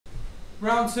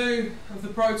Round 2 of the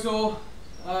Pro Tour.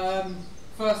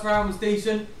 First round was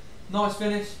decent, nice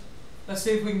finish. Let's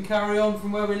see if we can carry on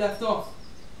from where we left off.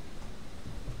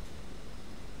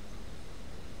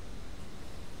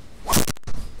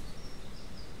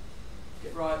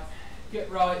 Get right, get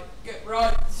right, get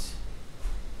right.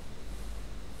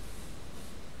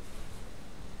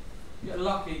 Get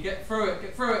lucky, get through it,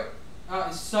 get through it.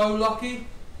 That is so lucky,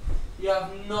 you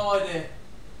have no idea.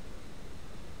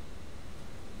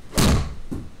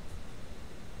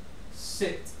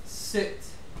 Sit, sit,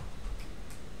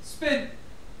 spin.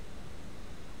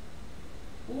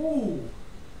 Ooh.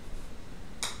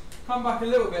 Come back a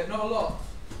little bit, not a lot.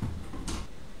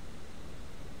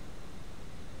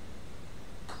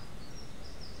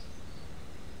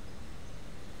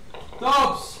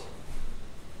 Dubs.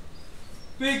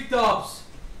 Big dubs.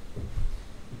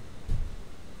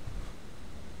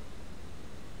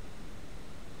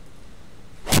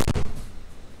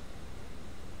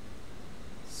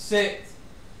 Sit.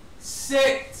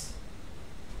 Sit.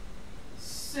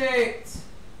 Sit.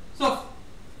 Soft.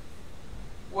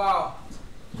 Wow.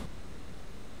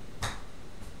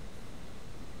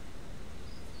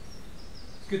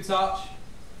 Good touch.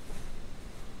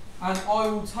 And I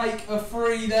will take a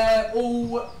free there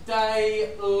all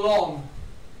day long.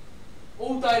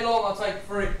 All day long I'll take a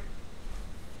free.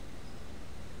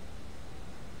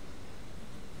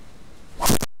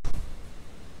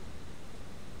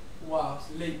 Wow,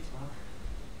 it's leaked, man.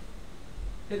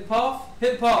 Hit the path,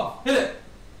 hit the path, hit it!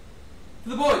 For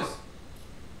the boys!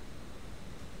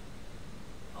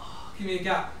 Oh, give me a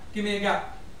gap, give me a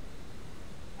gap.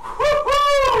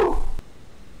 Woo-hoo!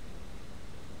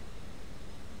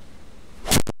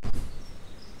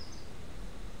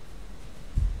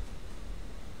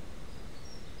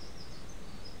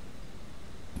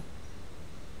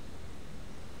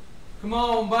 Come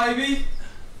on, baby!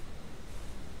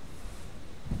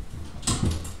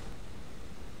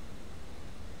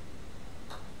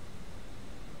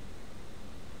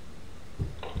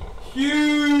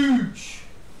 Huge!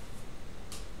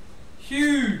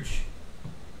 Huge!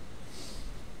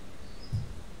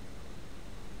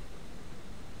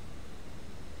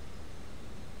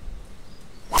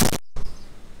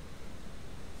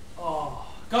 Oh,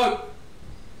 go!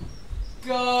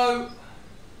 Go!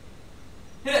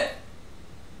 Hit it!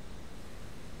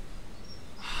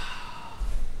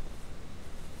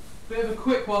 Bit of a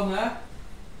quick one there.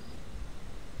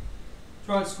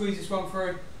 Try and squeeze this one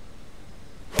through.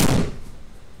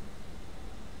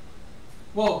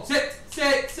 Whoa, sit,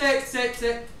 sit, sit, sit,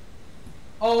 sit.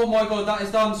 Oh my god, that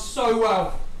is done so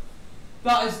well.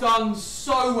 That is done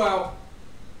so well.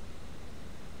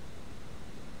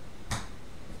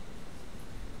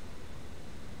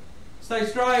 Stay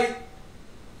straight.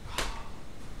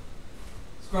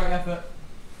 It's a great effort.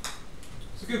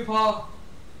 It's a good par.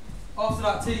 After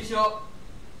that tee shot,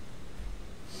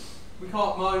 we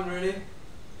can't moan really.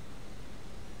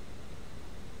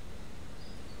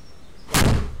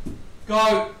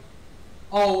 Go!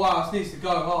 Oh wow, this needs to go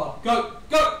hard. Go!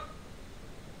 Go!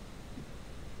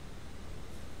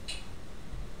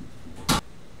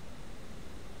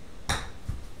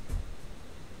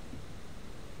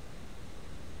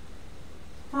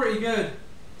 Pretty good.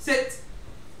 Sit! It's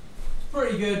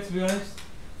pretty good to be honest.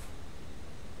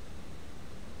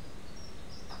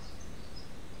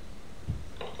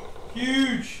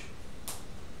 Huge!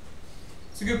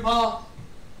 It's a good par.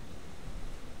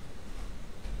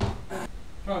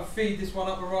 Try and feed this one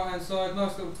up the right hand side,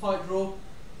 nice little tight draw.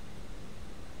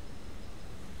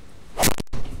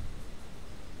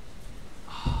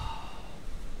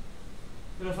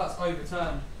 Don't know if that's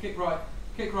overturned. Kick right,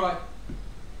 kick right.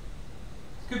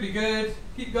 This could be good.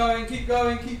 Keep going, keep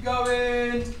going, keep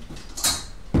going.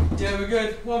 Yeah, we're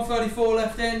good. 134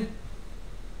 left in.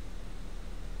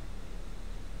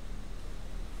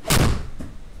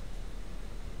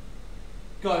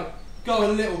 Go,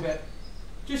 go a little bit.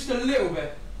 Just a little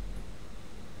bit.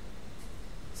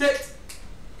 Sit.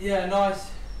 Yeah, nice.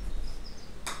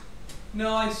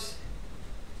 Nice.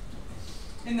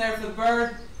 In there for the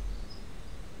bird.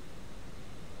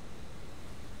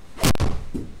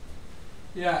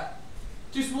 Yeah.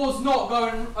 Just was not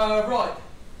going right.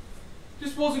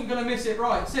 Just wasn't going to miss it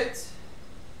right. Sit. Is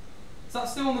that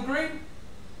still on the green?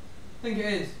 I think it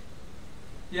is.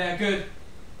 Yeah, good.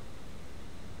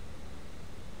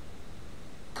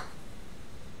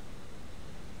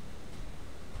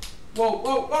 Whoa,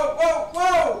 whoa, whoa, whoa,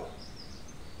 whoa!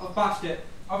 I've bashed it.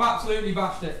 I've absolutely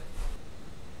bashed it.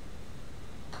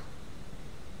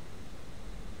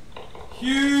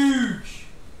 Huge!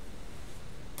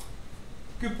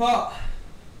 Good putt.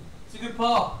 It's a good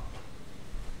putt.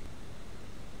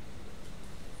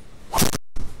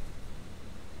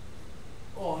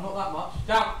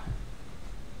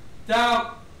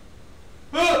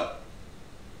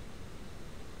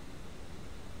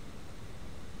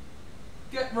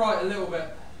 get right a little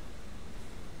bit.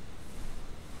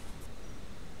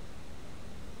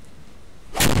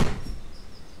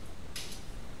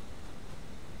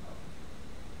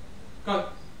 Go.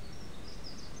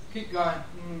 Keep going.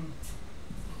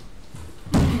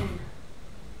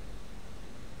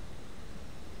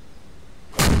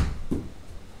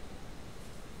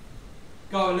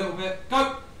 Go a little bit.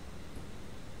 Go.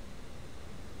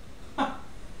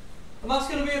 And that's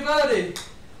going to be a birdie.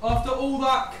 After all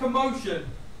that commotion,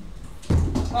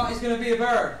 that is going to be a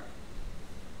bird.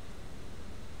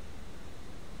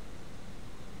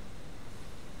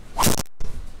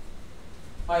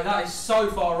 Hey, that is so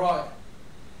far right.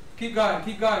 Keep going,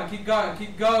 keep going, keep going,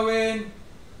 keep going.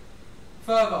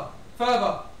 Further,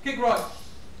 further. Kick right.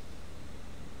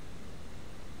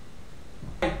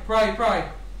 Pray, pray.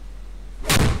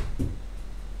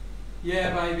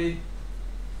 Yeah, baby.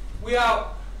 We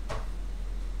out.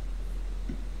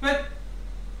 Spin.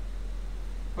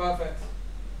 Perfect.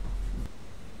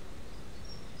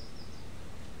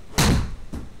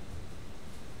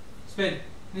 Spin.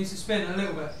 Needs to spin a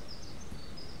little bit.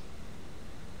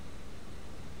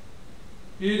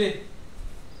 Beauty.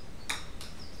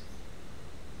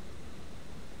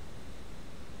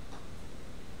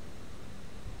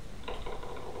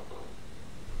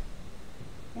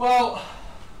 Well,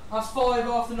 that's 5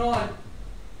 after 9.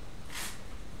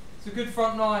 It's a good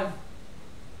front 9.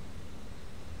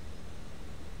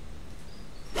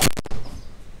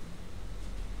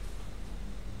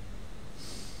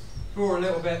 Draw a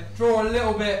little bit. Draw a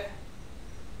little bit.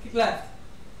 Kick left.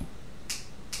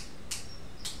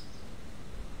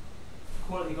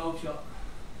 Quality golf shot.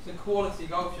 It's a quality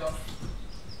golf shot.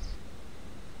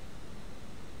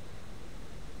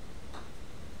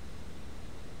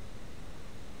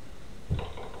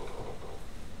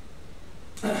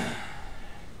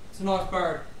 It's a nice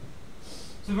bird.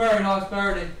 It's a very nice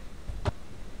birdie.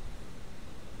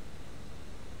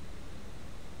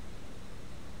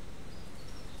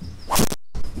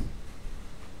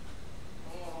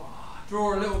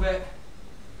 Draw a little bit.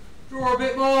 Draw a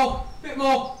bit more. Bit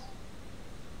more.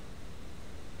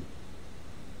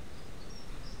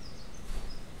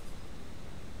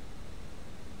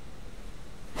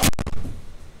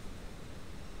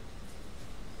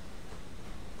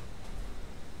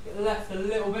 Get left a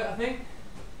little bit, I think.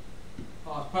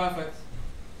 Oh, it's perfect.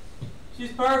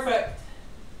 She's perfect.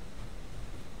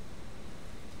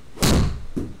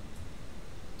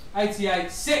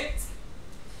 88. Sit.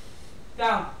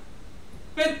 Down.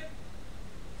 Spin.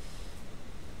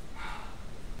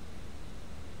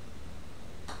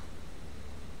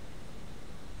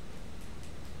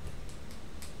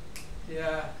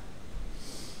 Yeah.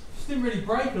 Just didn't really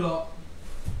break a lot.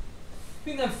 I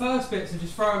think them first bits are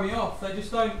just throwing me off. They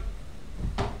just don't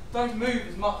move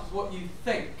as much as what you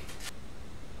think.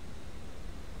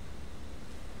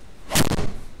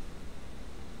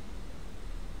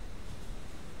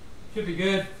 Should be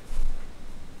good.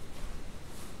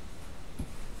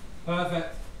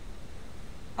 Perfect.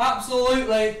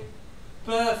 Absolutely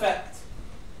perfect.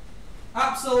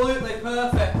 Absolutely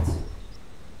perfect.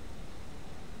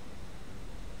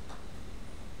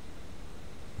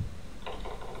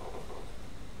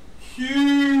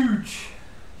 Huge,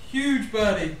 huge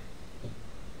birdie.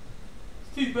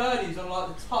 It's 2 birdies on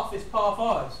like the toughest par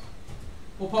 5s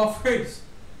or par 3s.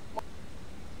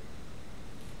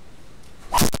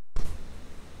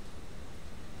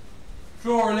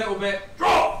 Draw a little bit.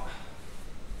 Draw.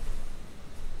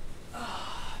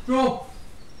 Draw.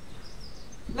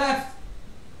 Left.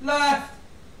 Left.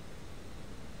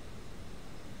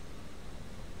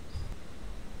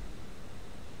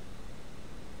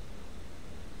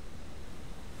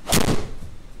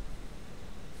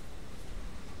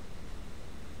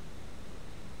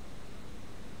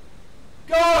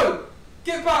 Go!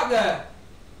 Get back there!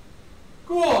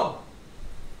 Go on!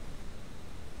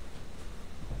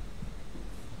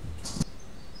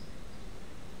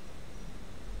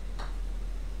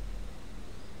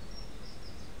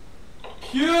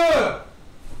 Pure!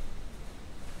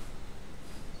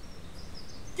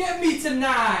 Get me to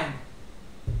 9!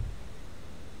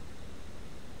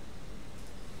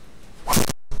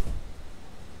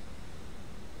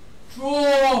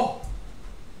 Draw!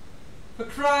 For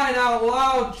crying out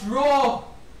loud, draw!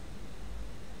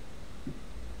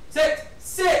 Sit!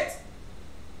 Sit!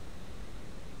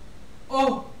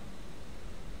 Oh!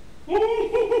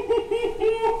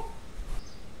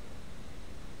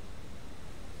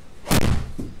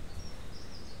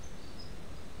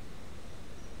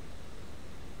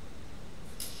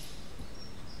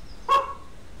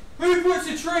 Who puts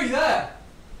a tree there?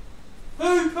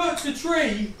 Who puts a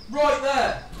tree right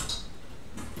there?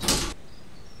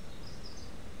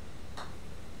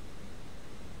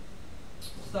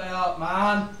 Stay up,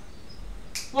 man.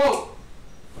 Whoa.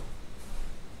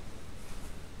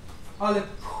 I live.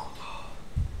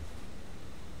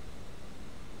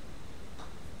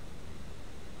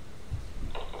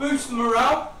 Boost the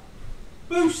morale.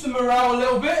 Boost the morale a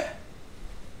little bit.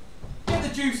 Get the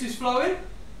juices flowing.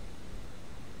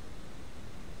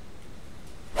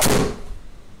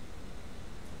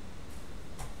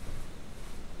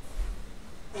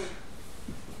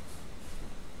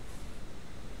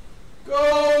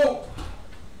 Go!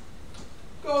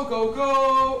 Go, go,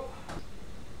 go!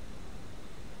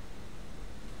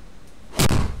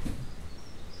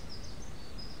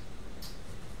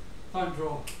 Don't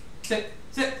draw. Sit,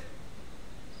 sit!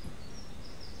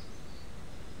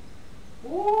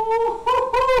 Ooh,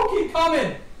 keep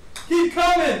coming! Keep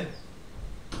coming!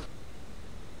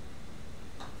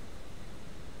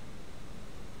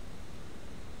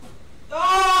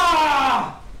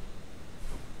 Ah!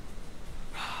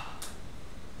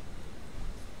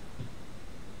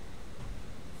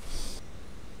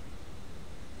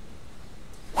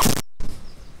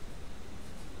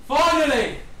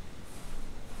 Finally!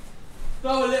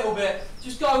 Go a little bit.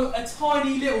 Just go a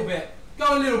tiny little bit.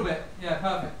 Go a little bit. Yeah,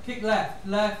 perfect. Kick left,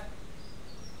 left.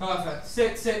 Perfect.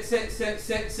 Sit, sit, sit, sit,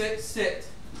 sit, sit, sit.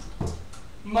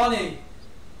 Money.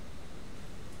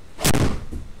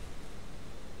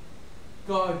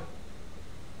 Go.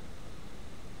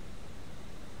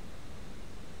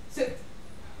 Sit.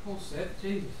 Oh, sit.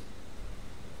 Jesus.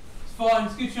 It's fine.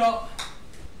 It's a good shot.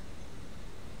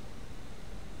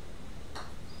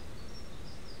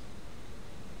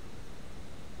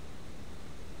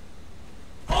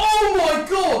 Oh my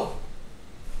god!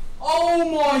 Oh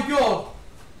my god!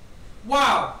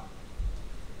 Wow!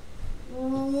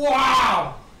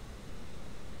 Wow!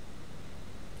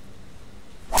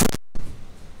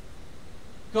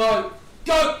 Go!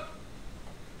 Go!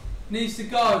 Needs to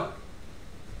go.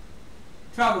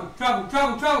 Travel, travel,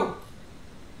 travel, travel!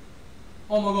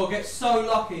 Oh my god, get so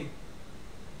lucky.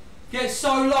 Get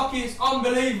so lucky, it's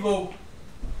unbelievable.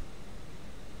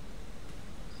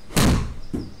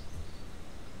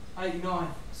 89.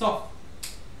 Soft.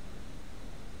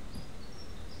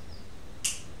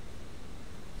 It's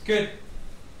good.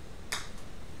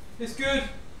 It's good.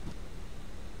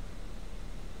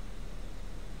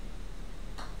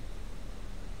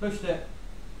 Pushed it.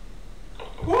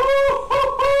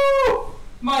 Woo-hoo-hoo!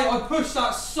 Mate, I pushed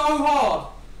that so hard.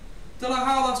 Don't know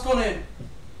how that's gone in.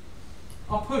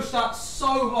 I pushed that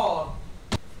so hard.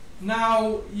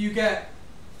 Now you get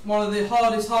one of the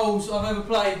hardest holes I've ever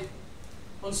played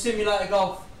on simulator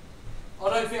golf. I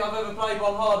don't think I've ever played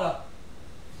one harder.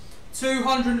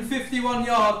 251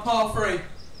 yard par 3.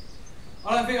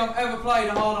 I don't think I've ever played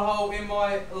a harder hole in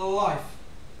my life.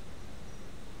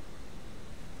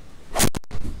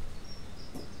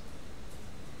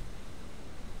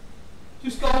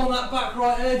 Just go on that back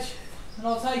right edge and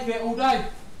I'll take it all day.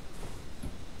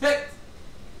 Hit.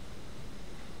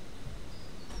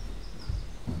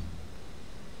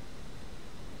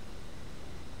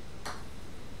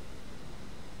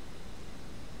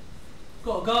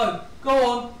 Gotta go.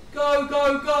 Go on. Go,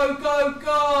 go, go, go,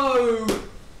 go.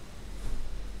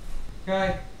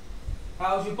 Okay.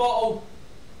 How's your bottle?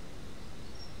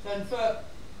 10 foot.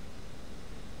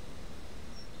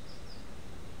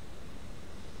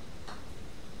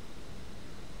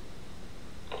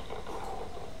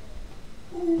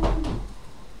 Ooh.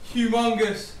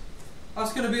 Humongous.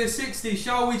 That's going to be a 60.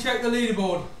 Shall we check the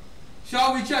leaderboard?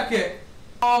 Shall we check it?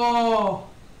 Oh.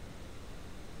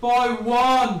 By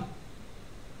one.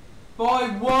 By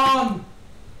one.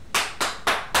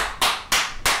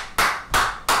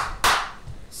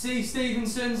 C.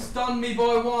 Stevenson's done me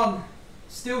by one.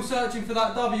 Still searching for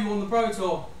that W on the Pro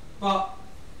Tour, but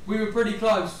we were pretty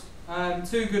close.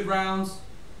 2 good rounds,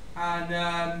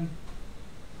 and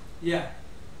yeah,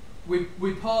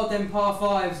 we parred them par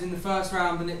 5s in the first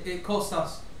round, and it cost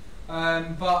us.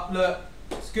 But look,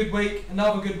 it's a good week,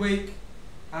 another good week,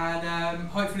 and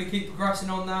hopefully keep progressing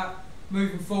on that,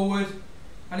 moving forward.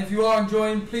 And if you are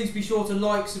enjoying, please be sure to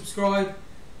like, subscribe,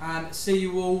 and see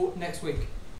you all next week.